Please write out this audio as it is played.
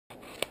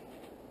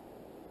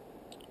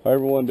Hi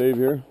everyone, Dave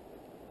here.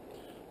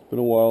 It's been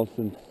a while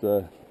since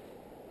I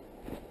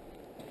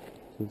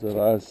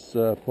last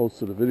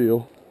posted a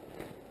video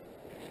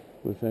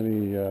with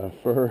any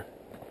fur.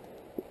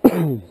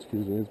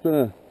 Excuse me. It's been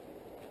a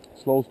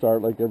slow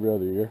start like every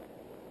other year.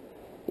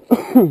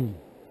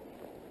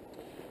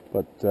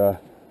 But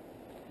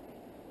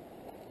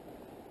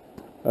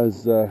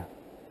as the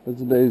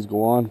days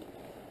go on,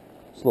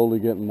 slowly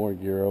getting more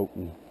gear out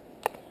and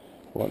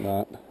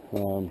whatnot.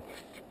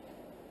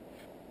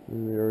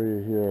 In the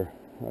area here,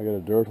 I got a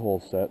dirt hole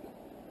set,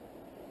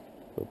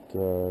 but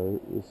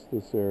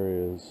this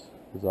area is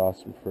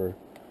awesome for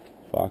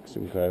fox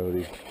and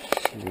coyote,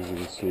 as you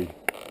can see.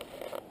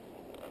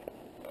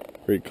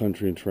 Great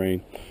country and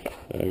terrain.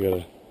 I got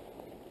a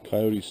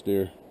coyote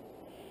snare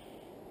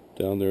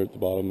down there at the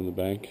bottom of the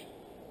bank.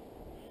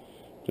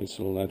 Nice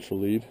little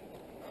natural lead.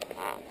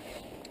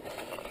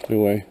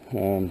 Anyway,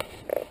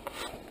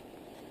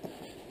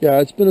 yeah,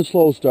 it's been a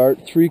slow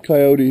start. 3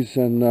 coyotes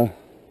and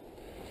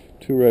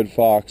 2 red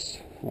fox.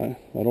 I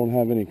don't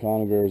have any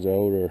conifers out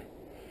or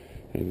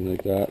anything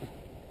like that.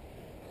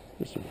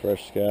 Just some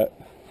fresh scat.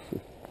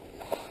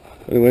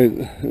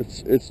 Anyway,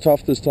 it's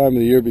tough this time of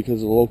the year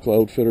because of the local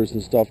outfitters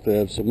and stuff. They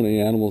have so many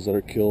animals that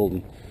are killed,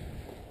 and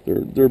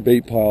their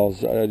bait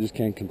piles. I just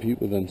can't compete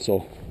with them.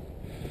 So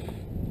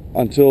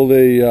until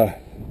they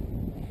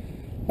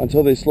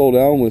slow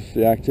down with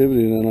the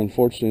activity, then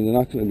unfortunately they're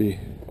not going to be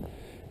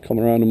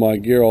coming around to my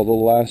gear. Although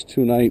the last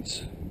 2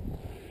 nights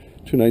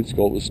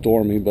ago it was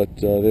stormy, but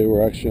they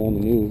were actually on the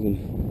move,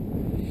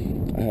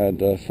 and I had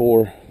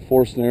four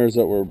snares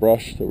that were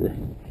brushed that were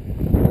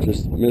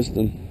just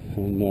missing,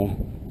 and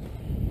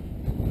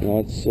you know,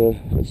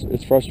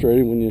 it's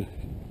frustrating when you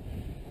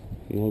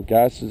know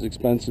gas is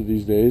expensive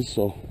these days.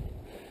 So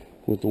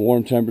with the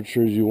warm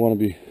temperatures, you want to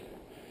be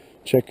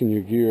checking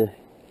your gear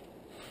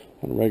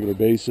on a regular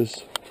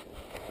basis.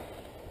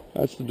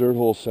 That's the dirt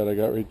hole set I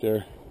got right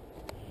there.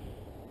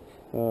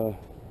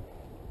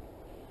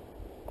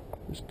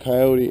 There's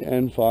coyote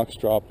and fox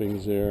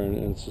droppings there, and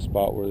it's a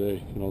spot where they,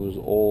 you know, there's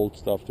old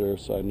stuff there,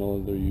 so I know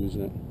that they're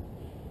using it.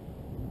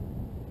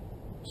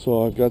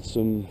 So I've got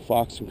some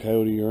fox and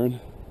coyote urine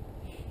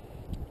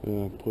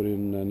put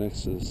in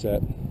next to the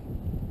set.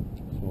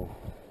 So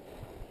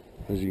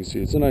as you can see,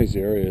 it's a nice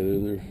area.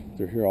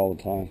 They're here all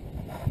the time.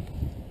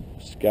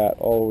 Scat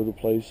all over the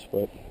place,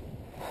 but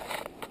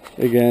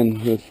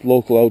again, with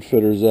local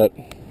outfitters that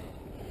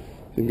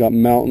they've got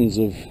mountains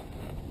of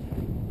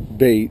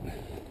bait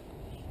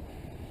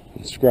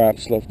and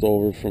scraps left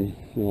over from,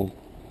 you know,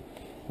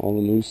 all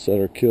the moose that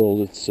are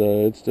killed. It's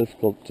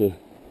difficult to,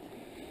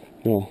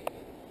 you know,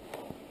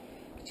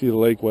 see the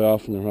lake way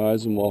off in the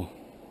horizon. Well,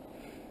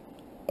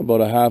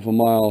 about a half a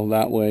mile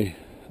that way,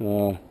 you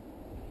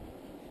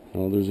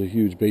know, there's a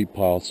huge bait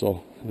pile.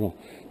 So, you know,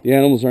 the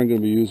animals aren't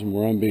going to be using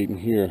where I'm baiting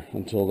here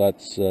until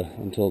it's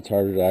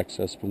harder to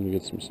access when we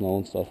get some snow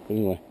and stuff. But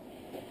anyway,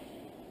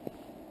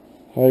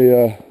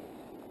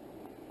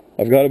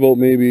 I've got about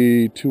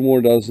maybe 2 more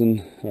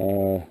dozen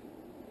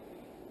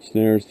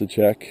snares to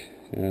check,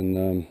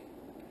 and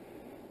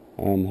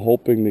I'm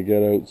hoping to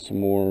get out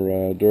some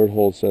more dirt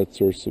hole sets,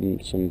 or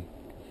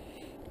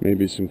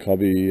maybe some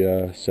cubby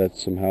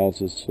sets, some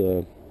houses.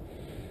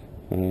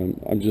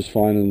 I'm just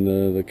finding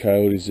the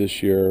coyotes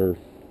this year,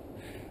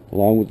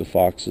 along with the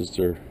foxes,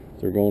 they're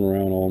going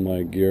around all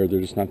my gear.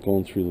 They're just not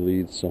going through the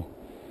leads. So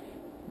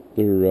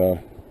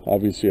they're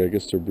obviously, I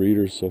guess they're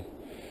breeders, so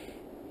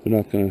they're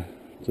not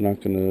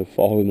gonna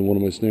fall into one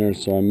of my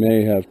snares. So I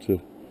may have to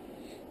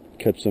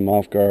catch them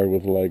off guard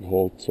with a leg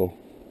hold. So,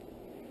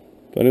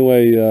 but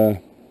anyway,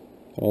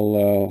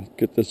 I'll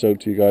get this out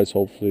to you guys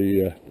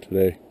hopefully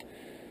today,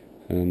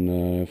 and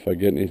if I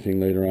get anything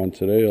later on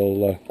today,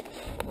 I'll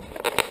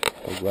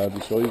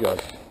gladly show you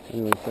guys.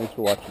 Anyway, thanks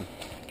for watching.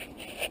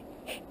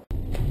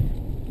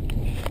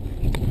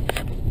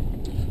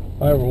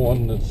 Hi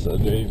everyone, it's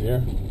Dave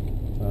here.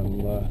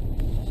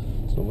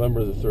 It's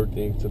November the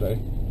 13th today.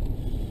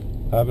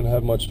 I haven't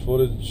had much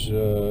footage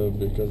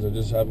because I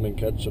just haven't been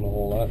catching a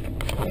whole lot.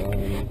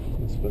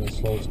 It's been a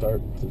slow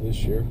start to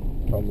this year,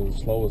 probably the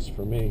slowest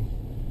for me.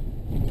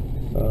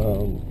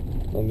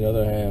 On the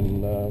other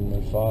hand,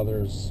 my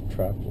father's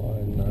trap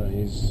line,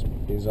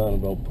 he's on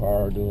about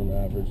par, doing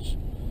average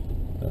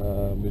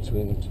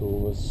between the 2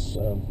 of us.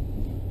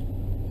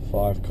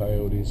 5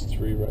 coyotes,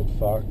 3 red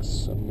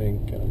fox, a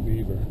mink, and a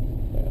beaver.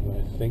 And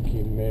I think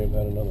he may have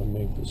had another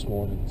mink this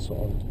morning,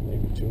 so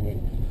maybe 2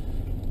 mink.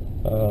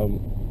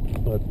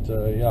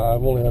 Yeah,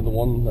 I've only had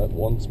that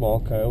one small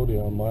coyote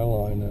on my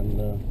line, and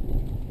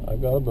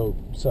I've got about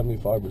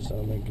 75%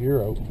 of my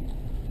gear out.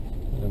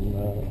 And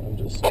I'm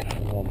just,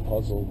 you know, I'm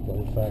puzzled by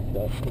the fact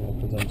that, you know,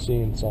 because I'm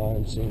seeing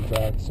signs, seeing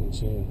tracks, and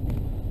seeing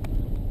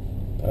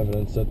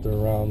evidence that they're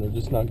around. They're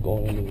just not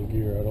going into the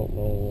gear. I don't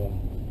know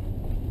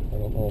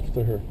if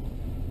they're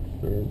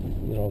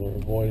you know, they're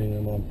avoiding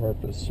them on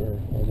purpose or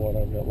what.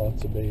 I've got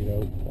lots of bait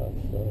out.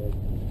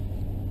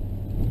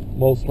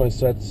 Most of my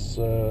sets,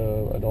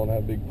 I don't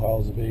have big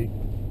piles of bait.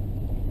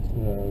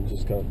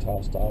 Just got it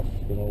tossed off,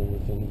 you know,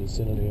 within the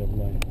vicinity of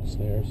my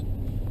snares.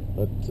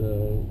 But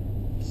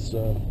it's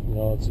you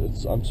know,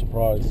 I'm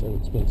surprised that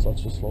it's been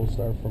such a slow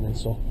start for me.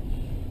 So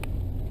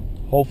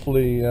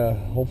hopefully I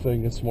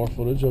can get some more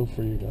footage out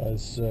for you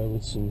guys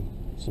with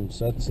some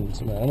sets and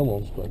some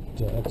animals. But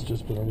it's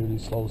just been a really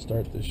slow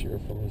start this year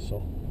for me.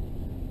 So,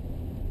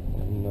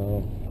 and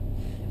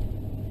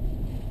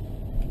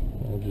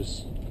I'm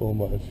just going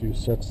by a few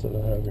sets that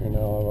I have here now.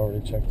 I've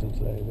already checked them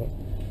today, but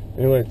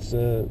anyway,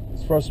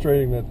 it's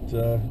frustrating that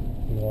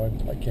you know,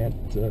 I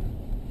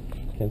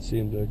can't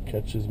seem to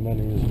catch as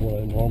many as what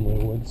I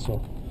normally would.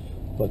 So,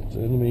 but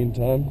in the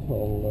meantime,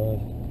 I'll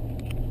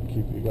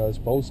keep you guys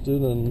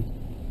posted and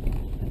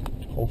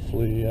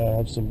hopefully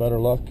have some better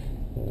luck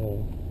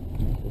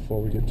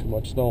before we get too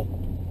much snow.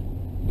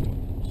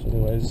 So,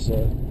 anyways,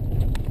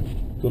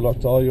 good luck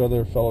to all you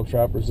other fellow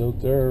trappers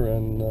out there,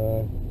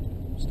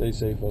 and stay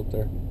safe out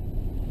there.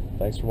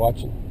 Thanks for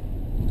watching.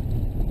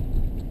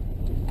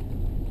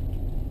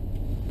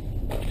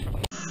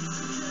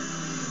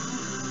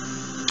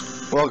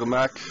 Welcome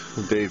back,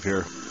 Dave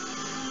here.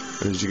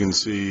 As you can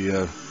see,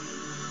 on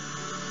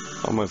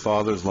my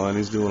father's line,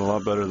 he's doing a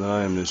lot better than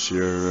I am this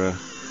year.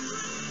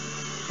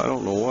 I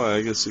don't know why.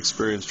 I guess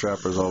experienced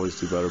trappers always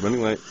do better. But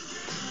anyway,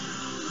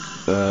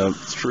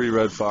 3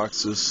 red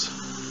foxes,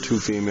 2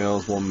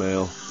 females, 1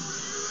 male.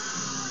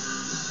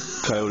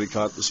 Coyote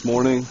caught this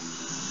morning,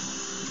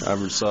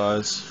 average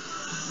size.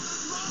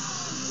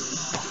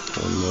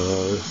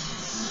 And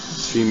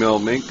female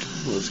mink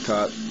was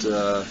caught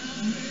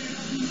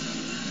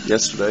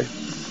yesterday,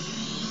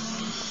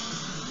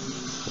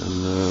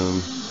 and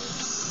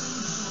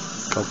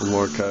a couple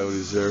more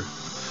coyotes there.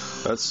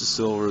 That's the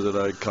silver that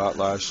I caught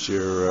last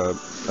year. I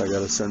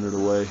gotta send it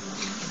away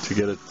to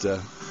get it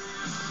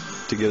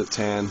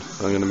tanned.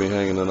 I'm gonna be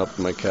hanging it up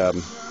in my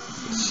cabin.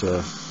 It's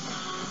a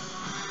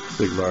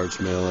big, large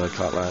male that I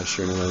caught last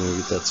year, and I'm gonna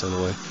get that sent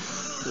away.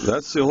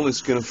 That's the only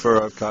skin of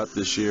fur I've caught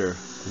this year,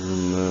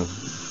 and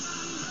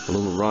a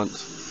little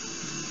runt.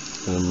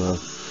 And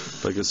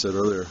like I said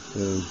earlier,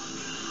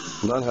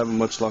 I'm not having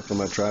much luck on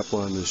my trap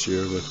line this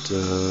year, but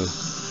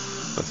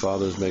my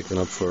father's making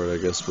up for it, I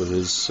guess, with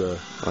his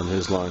on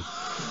his line.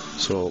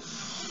 So, a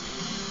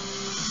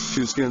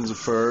few skins of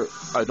fur.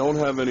 I don't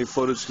have any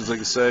footage because, like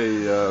I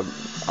say,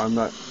 I'm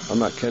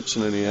not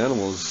catching any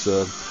animals.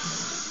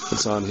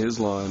 It's on his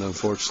line,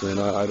 unfortunately,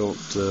 and I don't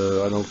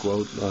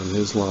go out on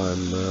his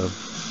line.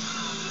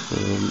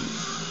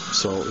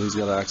 So he's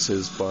got to axe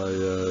his by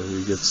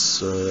he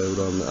gets out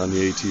on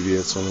the ATV.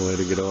 It's the only way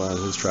to get out on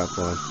his trap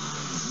line.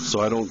 So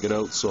I don't get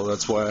out, so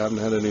that's why I haven't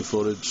had any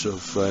footage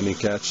of any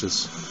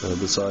catches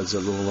besides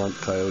that little runt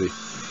coyote.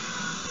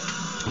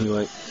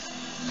 Anyway,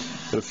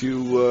 got a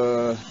few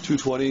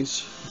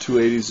 220s,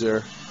 280s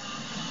there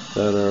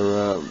that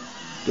are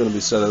going to be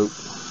set out.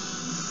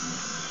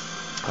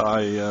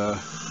 I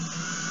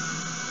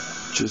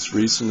just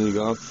recently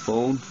got off the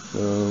phone.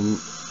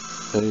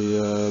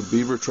 A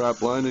beaver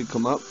trap line had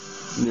come up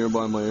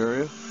nearby my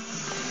area.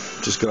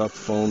 Just got off the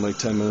phone like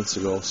 10 minutes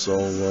ago, so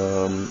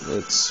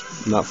it's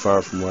not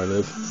far from where I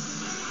live,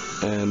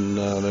 and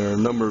there are a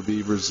number of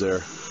beavers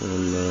there,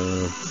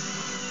 and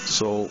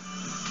so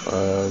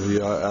he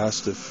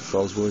asked if I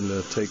was willing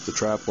to take the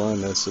trap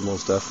line. I said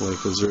most definitely,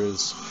 because there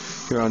is,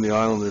 here on the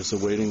island, there's a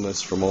waiting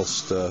list for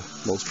most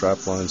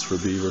trap lines for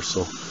beaver.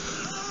 So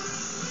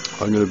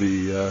I'm going to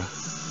be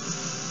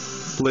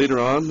later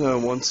on,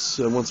 once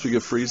we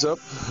get freeze up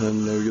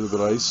and we get a bit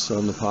of ice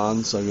on the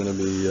ponds, I'm going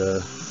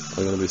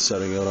to be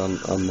setting out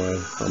on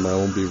my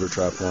own beaver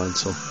trap line.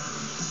 So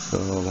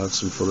I'll have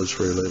some footage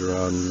for you later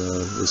on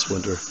this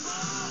winter.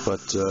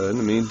 But in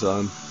the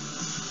meantime,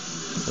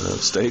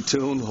 stay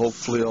tuned.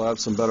 Hopefully I'll have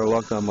some better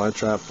luck on my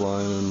trap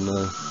line, and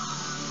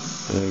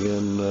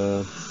again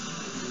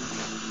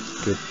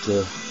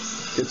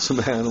get some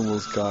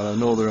animals caught. I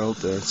know they're out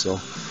there, so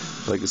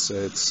like I say,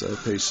 it's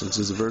patience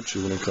is a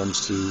virtue when it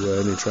comes to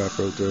any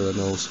trapper out there that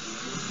knows.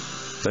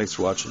 Thanks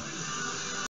for watching.